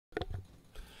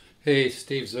Hey,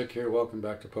 Steve Zook here. Welcome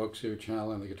back to Pokesoo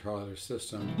channel and the Guitar Ladder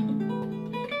System.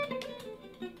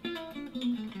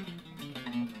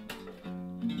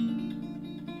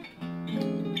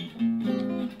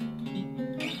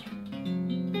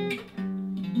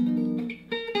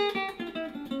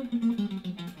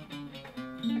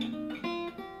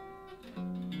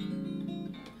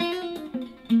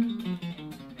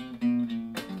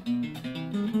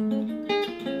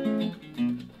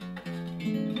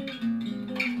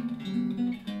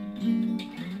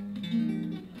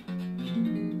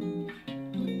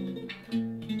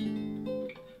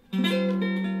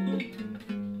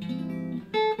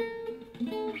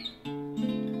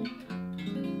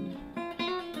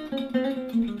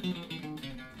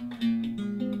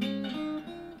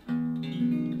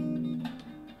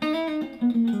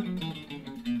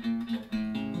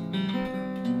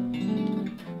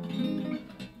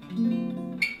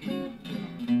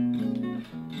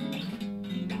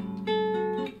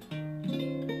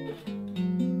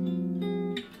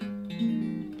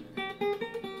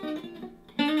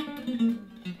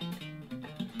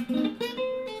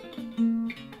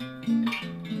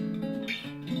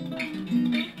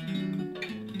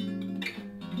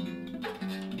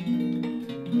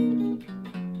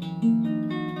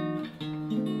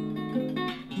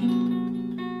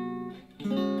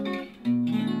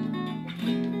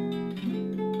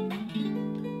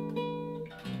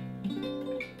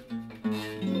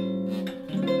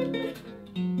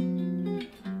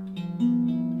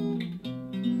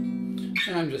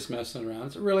 I'm just messing around.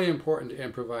 It's really important to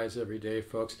improvise every day,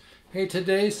 folks. Hey,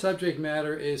 today's subject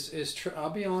matter is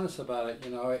I'll be honest about it.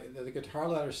 You know, the guitar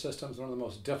ladder system is one of the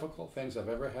most difficult things I've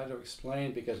ever had to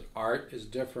explain because art is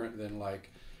different than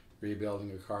like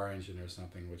rebuilding a car engine or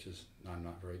something, which is I'm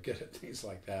not very good at things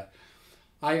like that.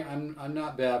 I'm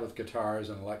not bad with guitars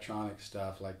and electronic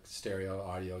stuff like stereo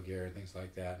audio gear and things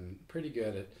like that, and pretty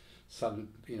good at some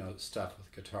stuff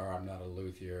with guitar. I'm not a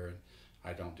luthier and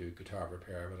I don't do guitar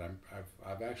repair, but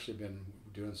I've actually been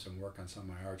doing some work on some of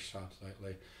my arch tops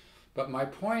lately. But my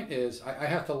point is, I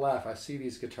have to laugh. I see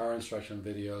these guitar instruction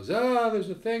videos. Oh, there's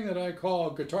a thing that I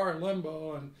call guitar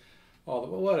limbo and all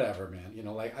the, well, whatever, man. You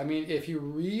know, like, I mean, if you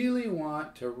really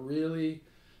want to really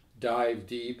dive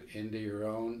deep into your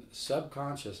own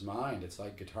subconscious mind, it's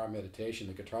like guitar meditation.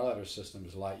 The guitar ladder system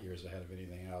is light years ahead of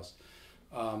anything else.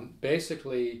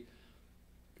 Basically,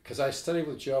 because I studied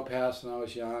with Joe Pass when I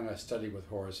was young. I studied with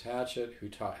Horace Hatchett, who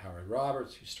taught Howard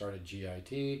Roberts, who started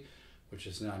GIT, which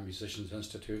is now Musicians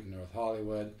Institute in North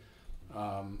Hollywood.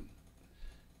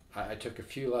 I took a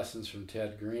few lessons from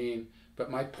Ted Green. But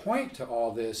my point to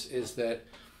all this is that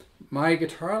my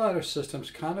guitar ladder system's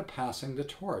kind of passing the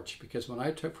torch, because when I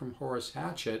took from Horace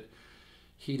Hatchett,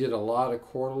 he did a lot of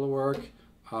chordal work.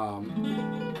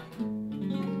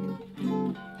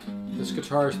 This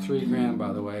guitar is $3 grand,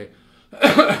 by the way.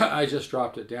 I just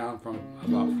dropped it down from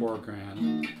about $4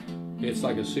 grand. It's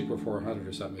like a Super 400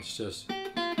 or something. It's just,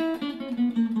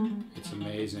 it's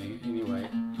amazing. Anyway,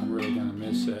 I'm really gonna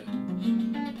miss it.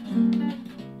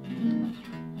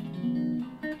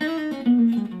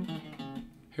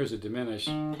 Here's a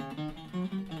diminished.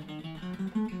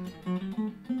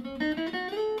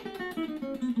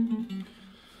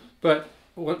 But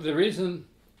what the reason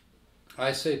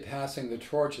I say passing the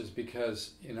torch is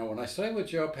because, you know, when I studied with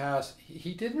Joe Pass,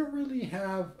 he didn't really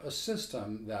have a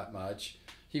system that much.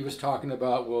 He was talking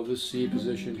about, well, this C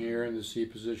position here and the C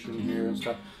position here and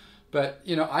stuff. But,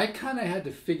 you know, I kind of had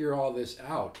to figure all this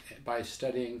out by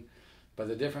studying, by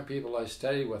the different people I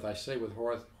studied with. I studied with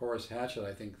Horace Hatchett,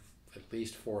 I think, at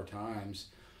least 4 times.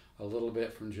 A little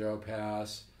bit from Joe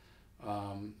Pass,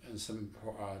 and some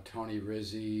Tony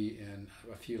Rizzi, and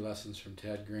a few lessons from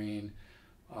Ted Green.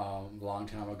 A long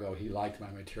time ago. He liked my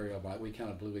material, but we kind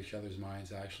of blew each other's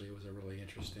minds. Actually, it was a really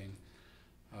interesting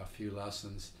few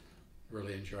lessons.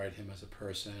 Really enjoyed him as a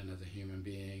person and as a human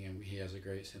being, and he has a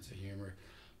great sense of humor.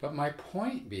 But my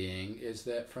point being is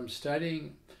that from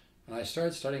studying, and I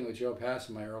started studying with Joe Pass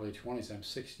in my early 20s. I'm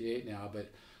 68 now,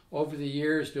 but over the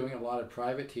years doing a lot of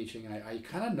private teaching, I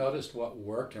kind of noticed what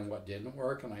worked and what didn't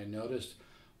work, and I noticed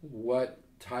what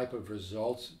type of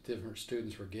results different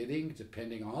students were getting,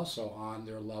 depending also on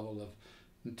their level of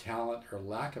talent or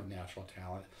lack of natural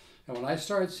talent. And when I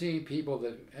started seeing people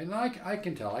that, and I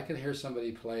can tell, I can hear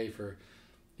somebody play for,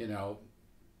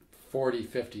 40,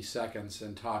 50 seconds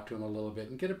and talk to them a little bit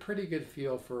and get a pretty good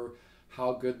feel for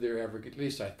how good they're ever, at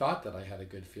least I thought that I had a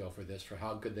good feel for this, for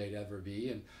how good they'd ever be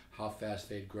and how fast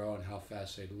they'd grow and how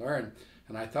fast they'd learn.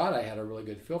 And I thought I had a really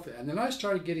good feel for it. And then I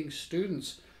started getting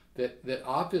students that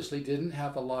obviously didn't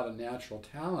have a lot of natural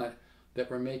talent that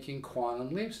were making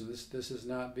quantum leaps. And this is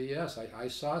not BS. I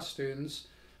saw students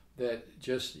that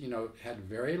just, you know, had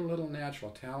very little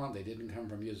natural talent. They didn't come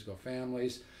from musical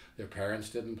families. Their parents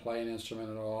didn't play an instrument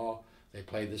at all. They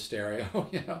played the stereo,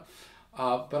 you know.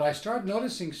 But I started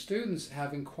noticing students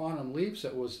having quantum leaps.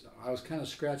 I was kind of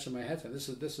scratching my head saying,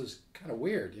 this is kind of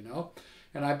weird, you know.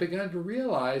 And I began to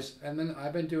realize, and then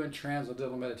I've been doing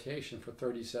transcendental meditation for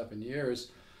 37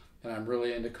 years, and I'm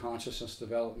really into consciousness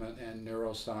development and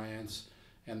neuroscience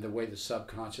and the way the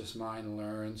subconscious mind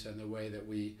learns and the way that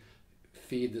we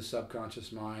feed the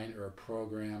subconscious mind or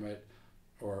program it,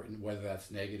 or whether that's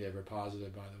negative or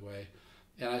positive, by the way.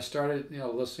 And I started, you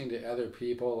know, listening to other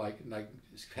people like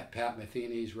Pat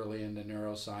Metheny's really into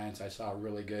neuroscience. I saw a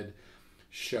really good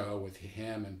show with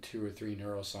him and 2 or 3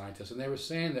 neuroscientists, and they were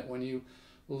saying that when you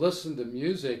listen to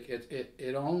music,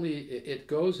 it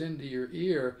goes into your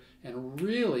ear and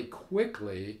really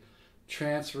quickly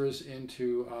transfers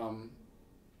into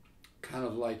kind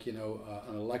of like, you know,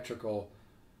 an electrical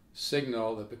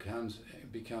signal that becomes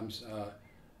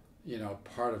you know,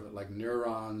 part of it, like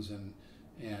neurons, and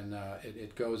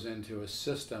it goes into a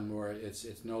system where it's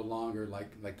no longer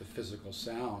like the physical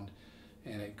sound,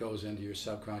 and it goes into your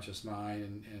subconscious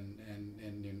mind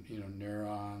and you know,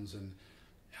 neurons, and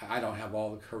I don't have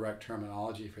all the correct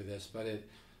terminology for this, but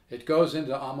it goes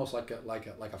into almost like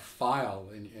a file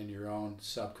in your own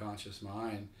subconscious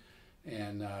mind,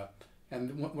 and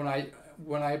when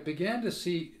I began to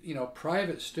see, you know,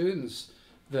 private students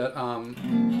that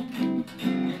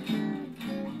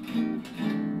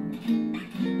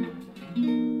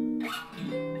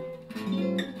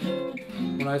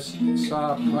when I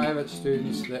saw private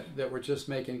students that were just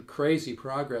making crazy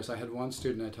progress. I had one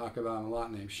student I talk about a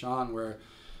lot named Sean, where,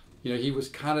 you know, he was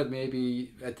kind of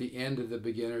maybe at the end of the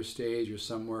beginner stage or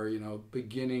somewhere, you know,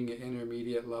 beginning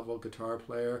intermediate level guitar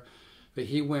player, but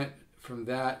he went from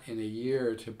that in a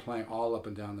year to playing all up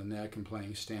and down the neck and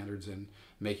playing standards and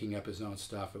making up his own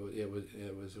stuff.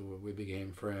 We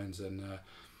became friends, and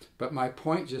but my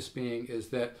point just being is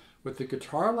that with the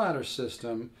guitar ladder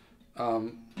system,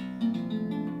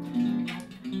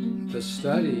 the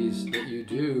studies that you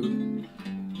do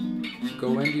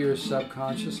go into your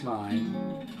subconscious mind,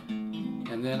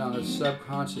 and then on a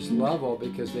subconscious level,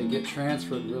 because they get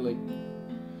transferred really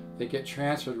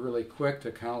quick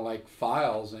to kind of like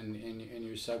files in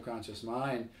your subconscious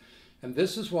mind. And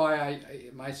this is why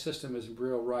my system is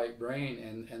real right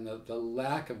brain, and the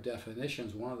lack of definition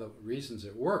is one of the reasons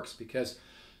it works, because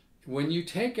when you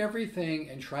take everything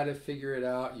and try to figure it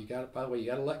out, by the way, you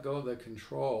got to let go of the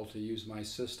control to use my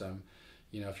system.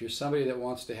 You know, if you're somebody that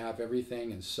wants to have everything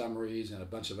in summaries and a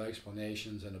bunch of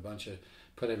explanations and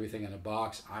put everything in a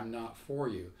box, I'm not for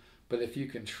you. But if you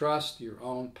can trust your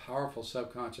own powerful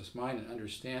subconscious mind and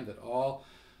understand that all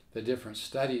the different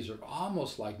studies are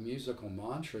almost like musical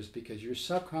mantras, because your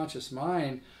subconscious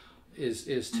mind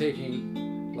is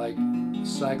taking like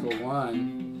cycle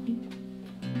 1,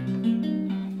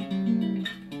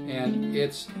 and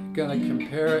it's going to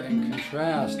compare and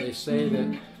contrast. They say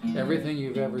that everything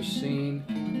you've ever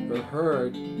seen or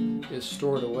heard is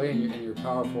stored away in your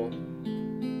powerful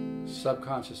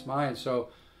subconscious mind. So,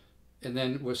 and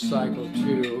then with cycle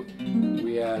 2,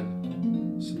 we add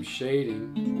some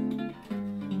shading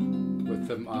with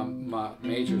the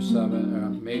major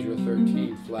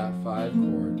 13 flat 5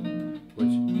 chord,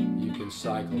 which you can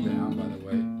cycle down, by the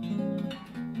way.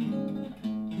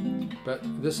 But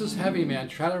this is heavy, man.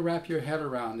 Try to wrap your head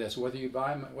around this. Whether you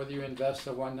invest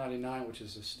the $199, which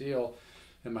is a steal,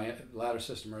 in my ladder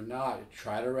system or not,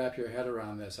 try to wrap your head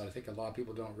around this. I think a lot of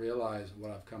people don't realize what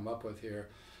I've come up with here.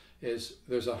 Is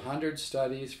there's 100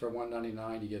 studies for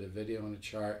 $199. You get a video and a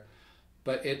chart,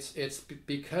 but it's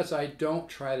because I don't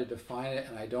try to define it,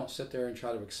 and I don't sit there and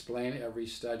try to explain every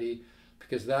study,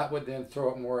 because that would then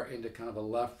throw it more into kind of a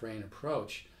left brain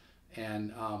approach,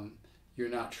 and you're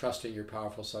not trusting your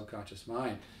powerful subconscious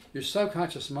mind. Your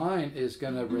subconscious mind is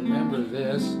going to remember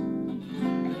this,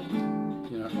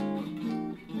 you know,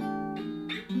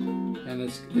 and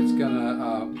it's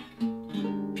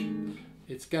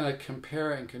going to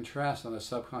compare and contrast on a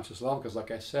subconscious level, because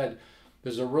like I said,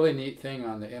 there's a really neat thing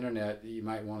on the internet that you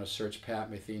might want to search, Pat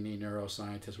Metheny,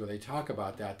 neuroscientist, where they talk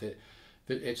about that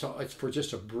it's for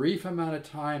just a brief amount of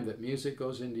time that music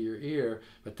goes into your ear,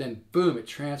 but then boom, it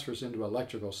transfers into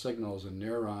electrical signals and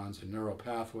neurons and neural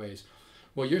pathways.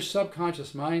 Well, your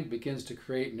subconscious mind begins to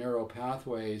create neural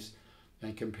pathways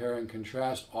and compare and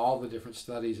contrast all the different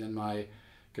studies in my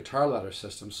guitar ladder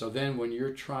system. So then when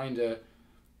you're trying to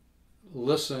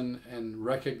listen and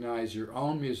recognize your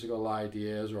own musical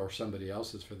ideas, or somebody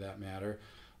else's for that matter,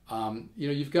 you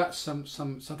know, you've got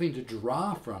something to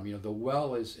draw from. You know, the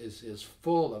well is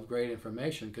full of great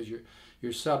information, because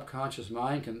your subconscious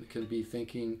mind can be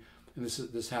thinking and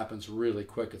this happens really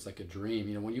quick. It's like a dream.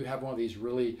 You know, when you have one of these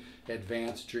really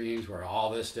advanced dreams where all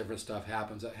this different stuff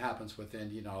happens, it happens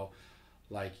within, you know,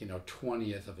 like, you know,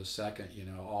 20th of a second, you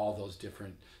know, all those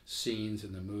different scenes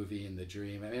in the movie and the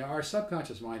dream. I mean, our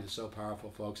subconscious mind is so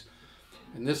powerful, folks.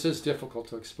 And this is difficult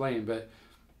to explain, but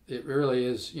it really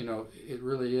is, you know, it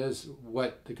really is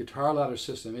what the guitar ladder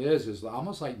system is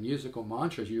almost like musical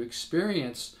mantras. You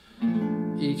experience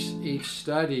each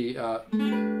study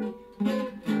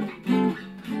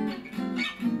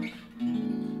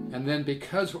and then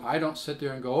because I don't sit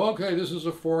there and go, okay, this is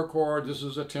a 4 chord, this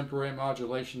is a temporary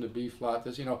modulation to B flat,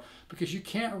 this, you know, because you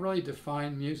can't really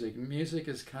define music. Music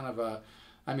is kind of a,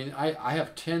 I mean, I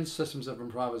have 10 systems of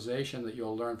improvisation that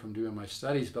you'll learn from doing my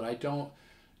studies, but I don't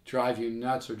drive you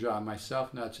nuts or drive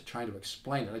myself nuts trying to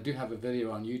explain it. I do have a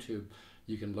video on YouTube.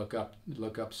 You can look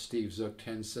up Steve Zook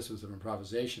 10 systems of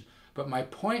improvisation. But my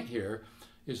point here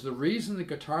is the reason the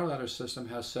guitar ladder system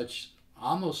has such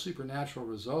almost supernatural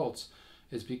results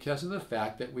is because of the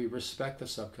fact that we respect the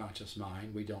subconscious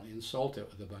mind. We don't insult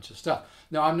it with a bunch of stuff.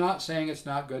 Now, I'm not saying it's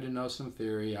not good to know some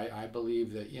theory. I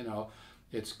believe that, you know,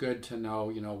 it's good to know,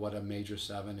 you know, what a major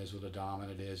 7 is, what a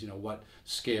dominant is, you know, what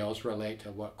scales relate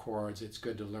to what chords. It's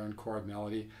good to learn chord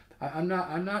melody. I'm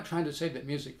not trying to say that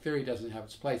music theory doesn't have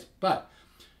its place, but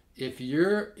if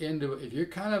you're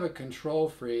kind of a control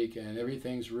freak and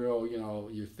everything's real, you know,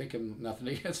 you're thinking nothing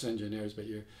against engineers, but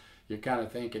you're kind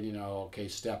of thinking, you know, okay,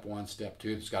 step 1, step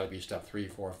 2, it's got to be step 3,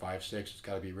 4, 5, 6. It's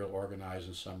got to be real organized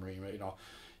and summary, you know.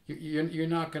 You're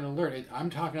not going to learn it. I'm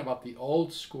talking about the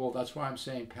old school. That's why I'm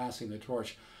saying passing the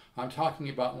torch. I'm talking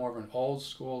about more of an old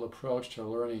school approach to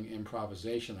learning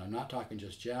improvisation. I'm not talking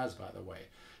just jazz, by the way.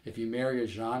 If you marry a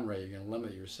genre, you're going to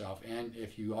limit yourself. And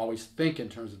if you always think in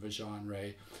terms of a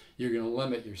genre, you're going to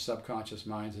limit your subconscious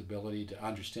mind's ability to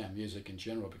understand music in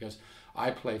general. Because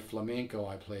I play flamenco,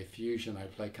 I play fusion, I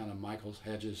play kind of Michael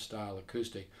Hedges style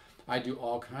acoustic. I do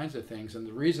all kinds of things. And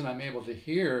the reason I'm able to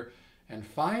hear and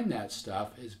find that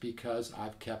stuff is because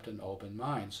I've kept an open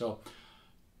mind. So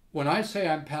when I say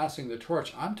I'm passing the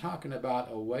torch, I'm talking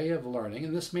about a way of learning,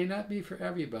 and this may not be for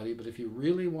everybody, but if you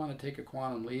really want to take a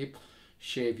quantum leap,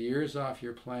 shave years off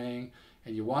your playing,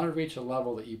 and you want to reach a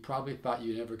level that you probably thought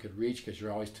you never could reach because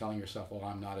you're always telling yourself, well,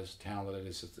 I'm not as talented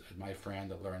as my friend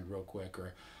that learned real quick,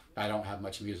 or I don't have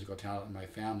much musical talent in my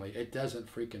family. It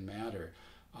doesn't freaking matter.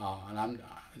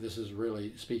 This is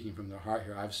really speaking from the heart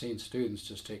here. I've seen students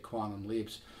just take quantum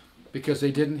leaps because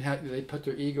they put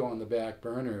their ego on the back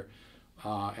burner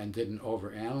and didn't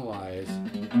overanalyze.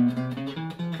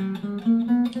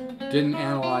 Didn't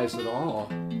analyze at all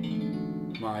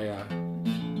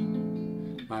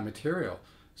my material.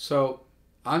 So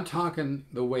I'm talking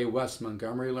the way Wes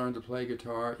Montgomery learned to play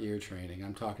guitar, ear training.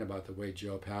 I'm talking about the way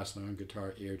Joe Pass learned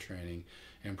guitar, ear training,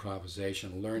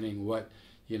 improvisation, learning what,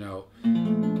 you know,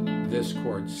 this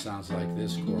chord sounds like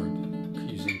this chord,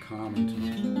 using common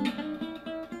tone.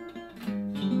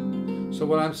 So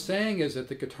what I'm saying is that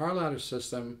the guitar ladder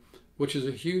system, which is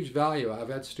a huge value, I've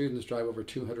had students drive over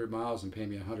 200 miles and pay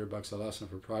me $100 a lesson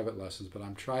for private lessons, but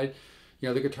I'm tried, you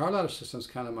know, the guitar ladder system is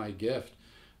kind of my gift.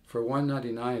 For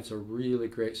 $199, it's a really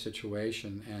great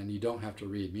situation, and you don't have to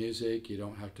read music, you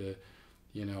don't have to,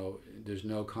 you know, there's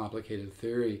no complicated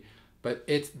theory. But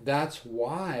that's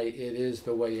why it is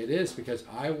the way it is, because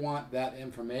I want that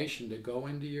information to go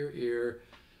into your ear,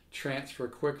 transfer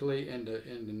quickly into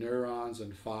neurons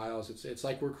and files. It's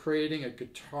like we're creating a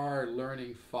guitar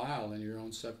learning file in your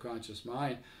own subconscious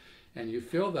mind, and you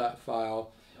fill that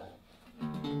file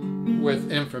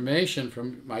with information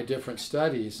from my different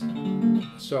studies.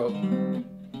 So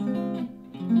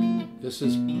this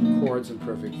is chords in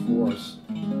perfect force.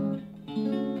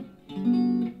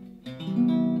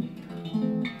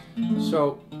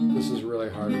 So this is really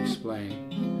hard to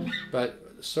explain, but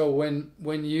so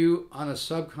when you on a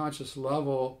subconscious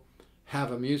level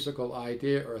have a musical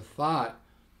idea or thought,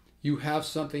 you have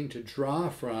something to draw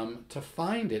from to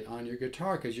find it on your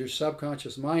guitar, because your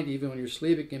subconscious mind, even when you're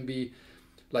sleeping, can be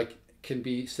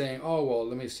saying, oh, well,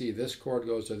 let me see, this chord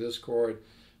goes to this chord,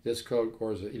 this chord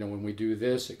goes, you know, when we do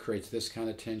this, it creates this kind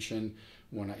of tension.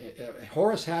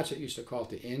 Horace Hatchett used to call it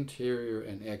the interior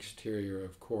and exterior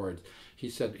of chords. He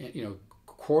said, you know,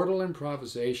 chordal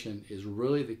improvisation is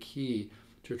really the key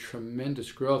to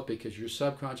tremendous growth, because your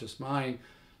subconscious mind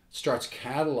starts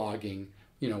cataloging,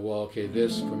 you know, well, okay,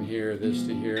 this from here, this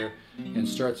to here, and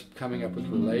starts coming up with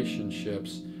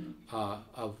relationships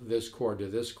of this chord to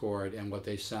this chord and what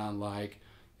they sound like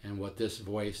and what this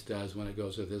voice does when it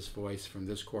goes to this voice from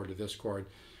this chord to this chord.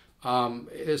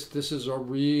 This is a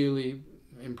really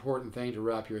important thing to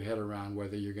wrap your head around,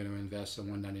 whether you're going to invest in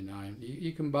 $199.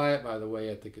 You can buy it, by the way,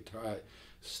 at the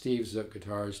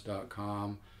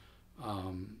steveszookguitars.com.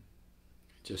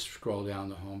 Just scroll down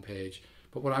the home page.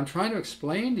 But what I'm trying to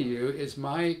explain to you is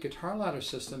my guitar ladder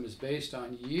system is based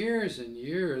on years and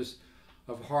years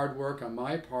of hard work on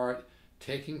my part,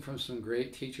 taking from some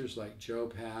great teachers like Joe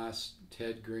Pass,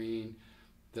 Ted Green,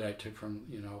 that I took from,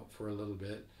 for a little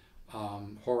bit,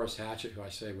 Horace Hatchett, who I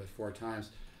say with 4 times.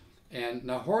 And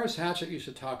now Horace Hatchett used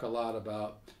to talk a lot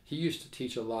about, he used to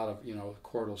teach a lot of,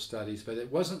 chordal studies, but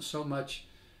it wasn't so much,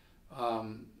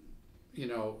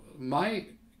 my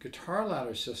guitar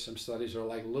ladder system studies are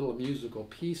like little musical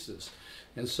pieces.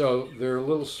 And so they're a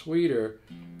little sweeter.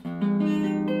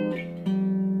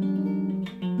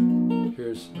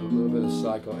 Here's a little bit of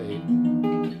cycle 8.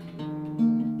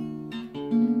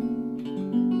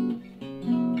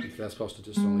 That's supposed to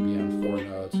just only be on 4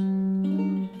 notes.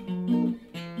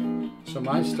 So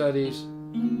my studies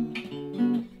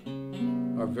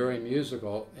are very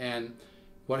musical, and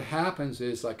what happens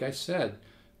is, like I said,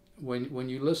 when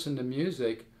you listen to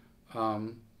music,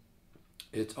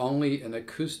 it's only an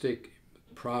acoustic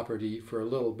property for a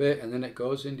little bit, and then it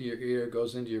goes into your ear,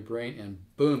 goes into your brain, and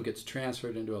boom, gets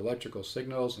transferred into electrical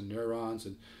signals and neurons,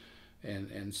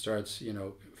 and starts,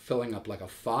 filling up like a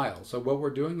file. So what we're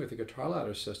doing with the guitar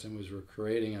ladder system is we're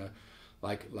creating a,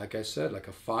 like I said, like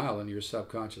a file in your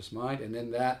subconscious mind, and then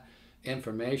that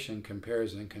information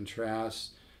compares and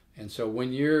contrasts. And so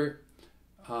when you're,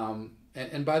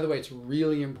 and by the way, it's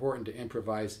really important to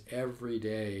improvise every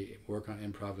day, work on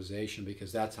improvisation,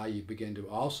 because that's how you begin to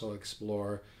also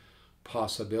explore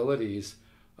possibilities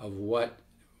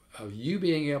of you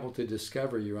being able to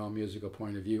discover your own musical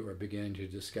point of view, or beginning to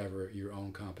discover your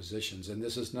own compositions. And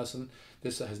this has nothing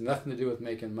to do with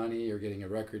making money or getting a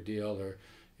record deal, or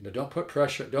don't put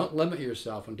pressure, don't limit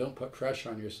yourself, and don't put pressure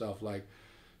on yourself, like,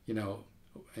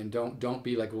 and don't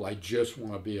be like, well, I just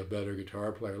want to be a better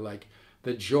guitar player. Like,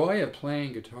 the joy of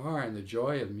playing guitar and the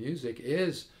joy of music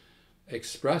is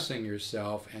expressing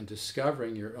yourself and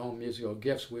discovering your own musical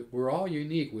gifts. We're all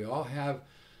unique. We all have.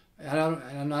 I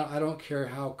don't care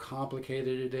how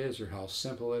complicated it is or how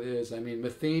simple it is. I mean,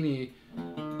 Metheny,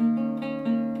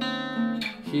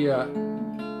 he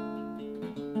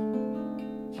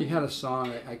had a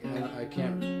song. I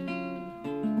can't.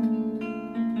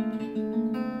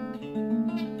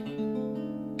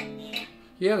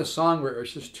 He had a song where it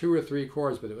was just 2 or 3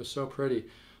 chords, but it was so pretty.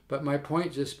 But my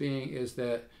point just being is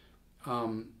that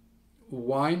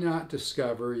why not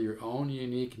discover your own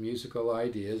unique musical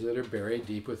ideas that are buried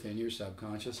deep within your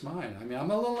subconscious mind? I mean, I'm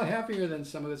a little heavier than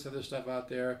some of this other stuff out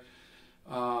there,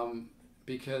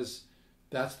 because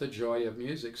that's the joy of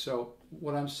music. So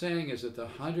what I'm saying is that the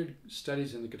 100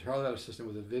 studies in the guitar ladder system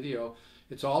with a video,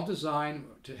 it's all designed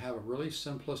to have a really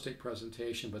simplistic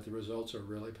presentation, but the results are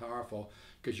really powerful,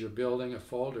 because you're building a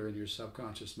folder in your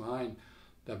subconscious mind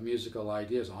of musical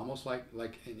ideas, almost like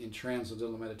in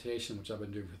transcendental meditation, which I've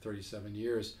been doing for 37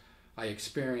 years. I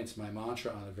experience my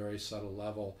mantra on a very subtle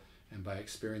level, and by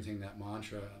experiencing that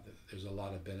mantra, there's a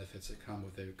lot of benefits that come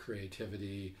with it: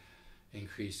 creativity,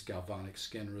 increased galvanic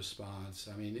skin response.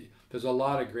 I mean, there's a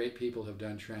lot of great people who've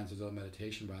done transcendental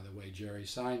meditation, by the way. Jerry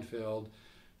Seinfeld,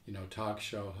 talk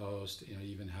show host,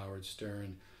 even Howard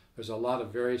Stern. There's a lot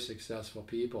of very successful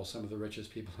people, some of the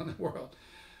richest people in the world,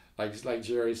 like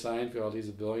Jerry Seinfeld. He's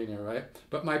a billionaire, right?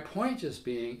 But my point just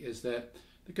being is that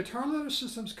the guitar ladder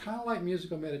system is kind of like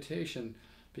musical meditation,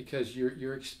 because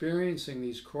you're experiencing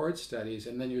these chord studies,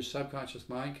 and then your subconscious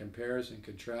mind compares and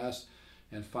contrasts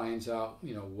and finds out,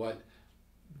 what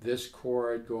this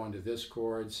chord going to this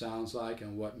chord sounds like,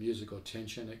 and what musical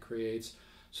tension it creates.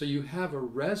 So you have a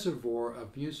reservoir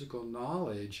of musical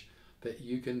knowledge that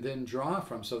you can then draw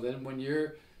from. So then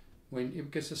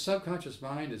because the subconscious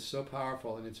mind is so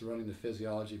powerful, and it's running the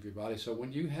physiology of your body. So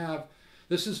when you have,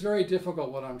 this is very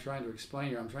difficult what I'm trying to explain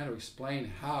here. I'm trying to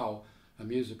explain how a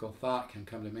musical thought can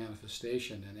come to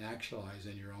manifestation and actualize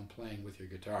in your own playing with your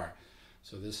guitar.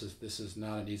 So this is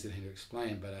not an easy thing to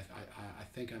explain, but I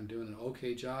think I'm doing an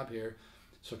okay job here.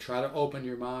 So try to open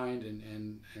your mind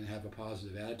and have a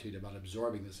positive attitude about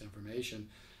absorbing this information.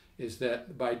 Is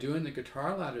that by doing the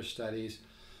guitar ladder studies,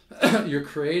 you're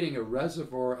creating a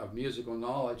reservoir of musical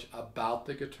knowledge about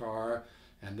the guitar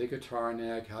and the guitar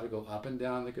neck, how to go up and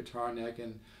down the guitar neck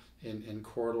in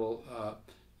chordal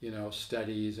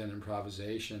studies and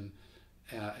improvisation.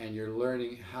 And you're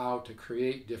learning how to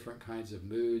create different kinds of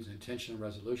moods and tension and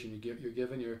resolution. You're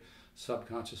giving your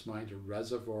subconscious mind a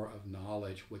reservoir of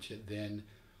knowledge, which it then,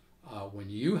 when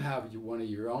you have one of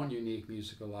your own unique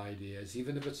musical ideas,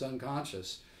 even if it's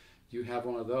unconscious, you have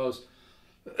one of those,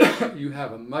 you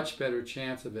have a much better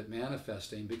chance of it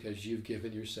manifesting, because you've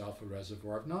given yourself a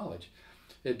reservoir of knowledge.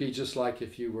 It'd be just like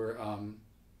if you were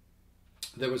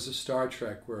there was a Star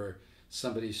Trek where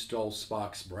somebody stole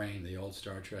Spock's brain, the old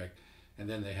Star Trek, and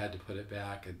then they had to put it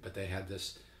back, but they had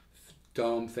this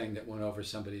dome thing that went over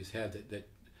somebody's head that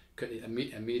could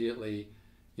immediately,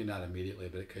 not immediately,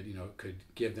 but it could, could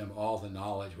give them all the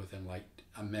knowledge within like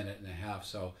a minute and a half.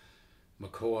 So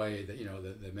McCoy,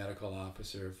 the medical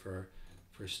officer for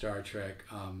Star Trek,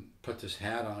 put this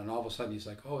hat on, and all of a sudden he's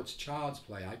like, oh, it's child's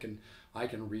play. I can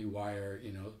rewire,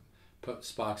 put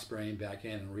Spock's brain back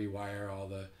in and rewire all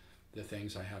the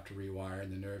things I have to rewire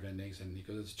and the nerve endings, and he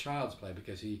goes, it's child's play,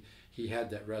 because he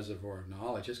had that reservoir of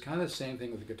knowledge. It's kind of the same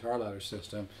thing with the guitar ladder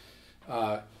system.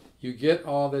 You get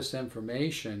all this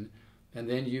information, and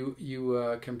then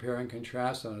you compare and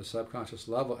contrast on a subconscious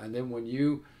level, and then when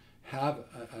you have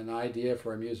an idea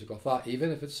for a musical thought,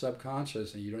 even if it's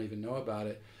subconscious and you don't even know about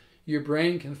it, your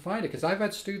brain can find it. Because I've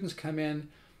had students come in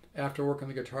after working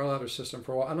the guitar ladder system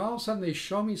for a while, and all of a sudden they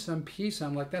show me some piece,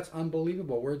 and I'm like, that's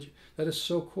unbelievable. That is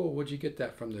so cool. Where'd you get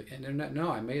that from, the internet?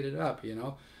 No, I made it up,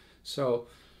 So,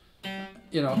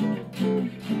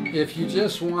 if you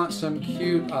just want some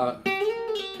cute,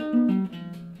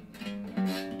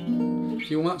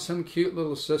 if you want some cute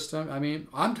little system, I mean,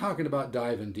 I'm talking about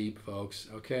diving deep, folks,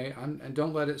 okay? And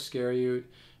don't let it scare you.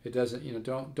 It doesn't,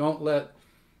 don't let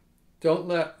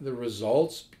the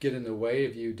results get in the way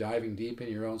of you diving deep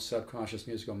in your own subconscious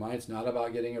musical mind. It's not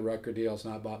about getting a record deal. It's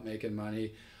not about making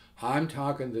money. I'm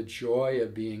talking the joy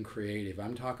of being creative.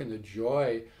 I'm talking the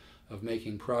joy of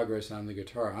making progress on the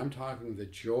guitar. I'm talking the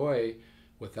joy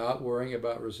without worrying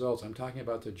about results. I'm talking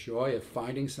about the joy of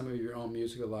finding some of your own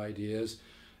musical ideas,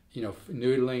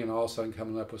 noodling, and all of a sudden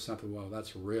coming up with something, well,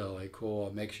 that's really cool.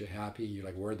 It makes you happy. You're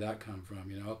like, where'd that come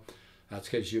from, That's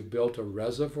because you've built a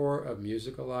reservoir of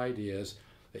musical ideas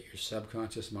that your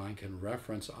subconscious mind can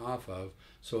reference off of,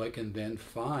 so it can then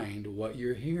find what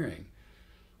you're hearing.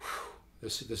 Whew.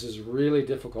 This is really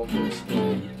difficult to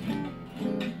explain,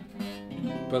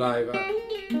 but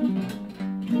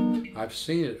I've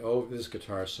seen it over. This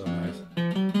guitar is so nice. I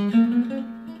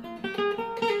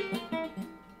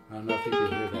don't know if you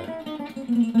can hear that.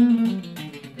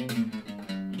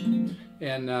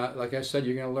 And like I said,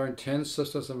 you're going to learn 10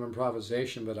 systems of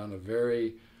improvisation, but on a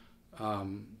very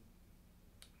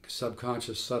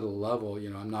subconscious, subtle level.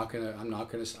 I'm not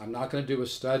gonna do a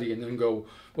study and then go,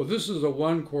 well, this is a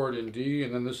 1 chord in D,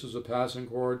 and then this is a passing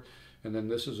chord, and then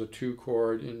this is a 2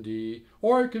 chord in D,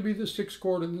 or it could be the 6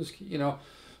 chord in this key.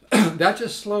 That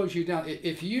just slows you down.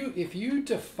 If you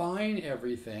define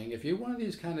everything, if you're one of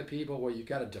these kind of people where you've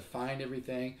got to define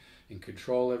everything and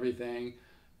control everything,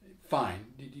 fine,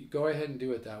 you go ahead and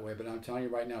do it that way. But I'm telling you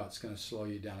right now, it's going to slow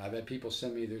you down. I've had people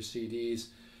send me their CDs,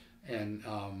 and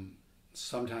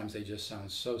sometimes they just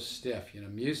sound so stiff.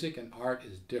 Music and art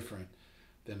is different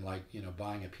than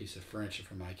buying a piece of furniture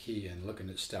from IKEA and looking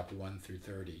at step 1 through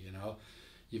 30.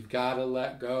 You've got to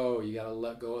let go. You got to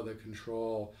let go of the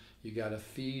control. You got to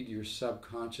feed your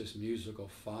subconscious musical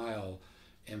file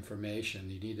information.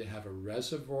 You need to have a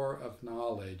reservoir of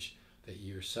knowledge that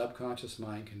your subconscious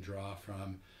mind can draw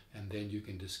from, and then you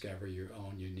can discover your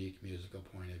own unique musical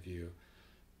point of view.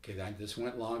 Okay, this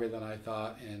went longer than I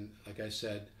thought, and like I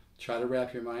said, try to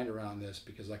wrap your mind around this,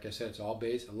 because like I said, it's all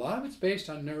based, a lot of it's based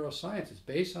on neuroscience. It's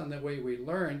based on the way we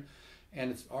learn,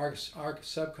 and our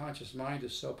subconscious mind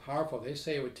is so powerful. They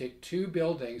say it would take 2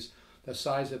 buildings the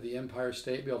size of the Empire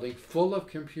State Building full of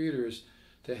computers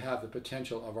to have the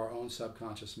potential of our own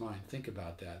subconscious mind. Think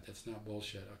about that. That's not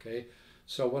bullshit, okay?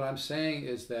 So what I'm saying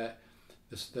is that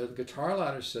the guitar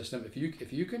ladder system, if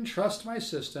you can trust my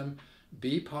system,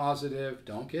 be positive,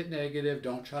 don't get negative,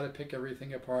 don't try to pick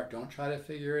everything apart, don't try to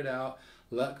figure it out,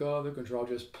 let go of the control,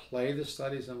 just play the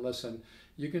studies and listen.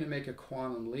 You're going to make a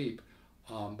quantum leap,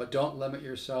 but don't limit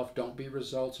yourself, don't be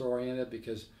results oriented,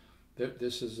 because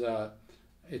this is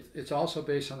it's also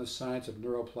based on the science of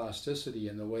neuroplasticity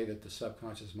and the way that the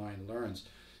subconscious mind learns.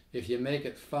 If you make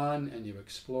it fun and you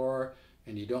explore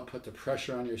and you don't put the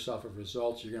pressure on yourself of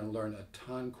results, you're going to learn a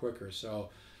ton quicker.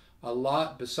 So a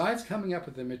lot, besides coming up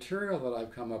with the material that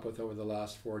I've come up with over the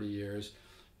last 40 years,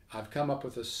 I've come up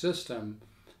with a system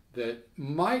that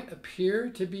might appear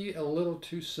to be a little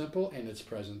too simple in its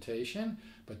presentation,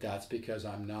 but that's because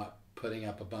I'm not putting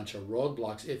up a bunch of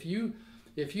roadblocks. If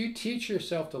you teach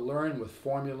yourself to learn with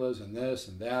formulas and this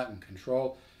and that and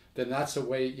control, then that's the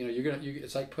way,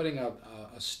 it's like putting a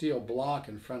steel block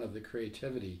in front of the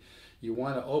creativity. You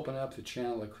want to open up the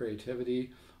channel of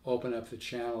creativity, open up the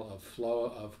channel of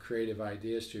flow of creative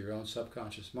ideas to your own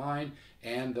subconscious mind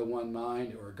and the one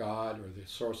mind, or God, or the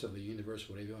source of the universe,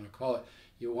 whatever you want to call it.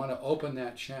 You want to open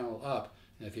that channel up.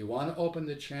 And if you want to open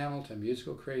the channel to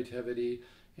musical creativity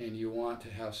and you want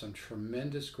to have some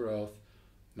tremendous growth,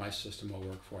 my system will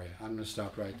work for you. I'm going to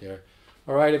stop right there.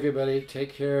 All right, everybody,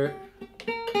 take care.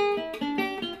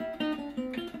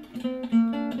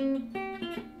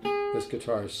 This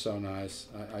guitar is so nice.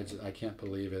 I can't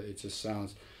believe it. It just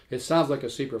sounds, it sounds like a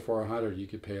Super 400. You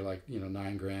could pay like, you know,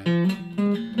 $9 grand.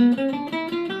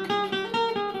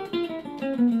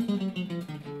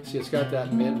 See, it's got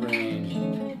that mid-range.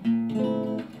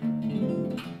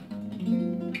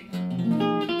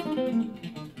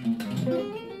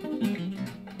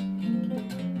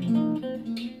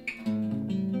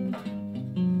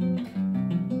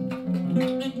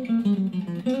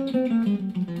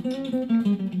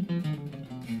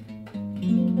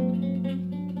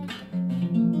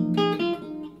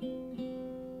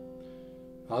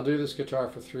 I'll do this guitar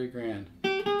for $3 grand.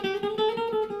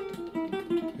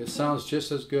 It sounds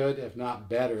just as good, if not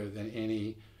better, than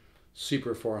any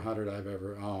Super 400 I've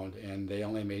ever owned, and they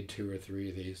only made 2 or 3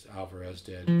 of these. Alvarez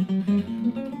did.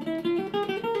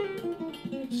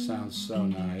 It sounds so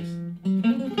nice.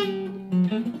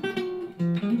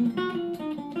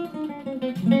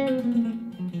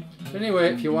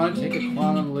 Anyway, if you want to take a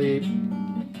quantum leap,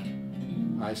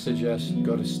 I suggest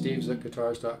go to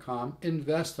stevesatguitars.com,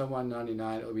 invest the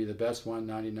 $199. It will be the best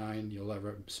 $199 you'll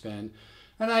ever spend.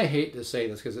 And I hate to say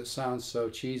this because it sounds so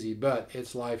cheesy, but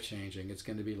it's life-changing. It's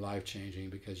going to be life-changing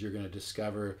because you're going to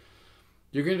discover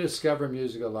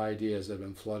musical ideas that have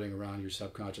been floating around your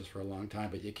subconscious for a long time,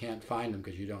 but you can't find them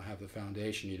because you don't have the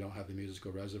foundation, you don't have the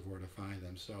musical reservoir to find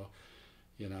them. So,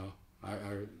 you know,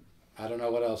 I don't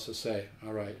know what else to say.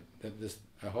 All right,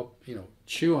 I hope, you know,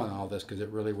 chew on all this because it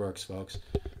really works, folks.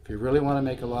 If you really want to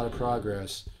make a lot of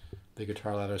progress, the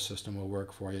guitar ladder system will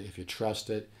work for you. If you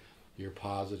trust it, you're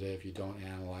positive, you don't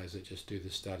analyze it, just do the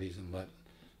studies and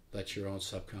let your own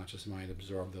subconscious mind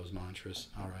absorb those mantras.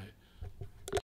 All right.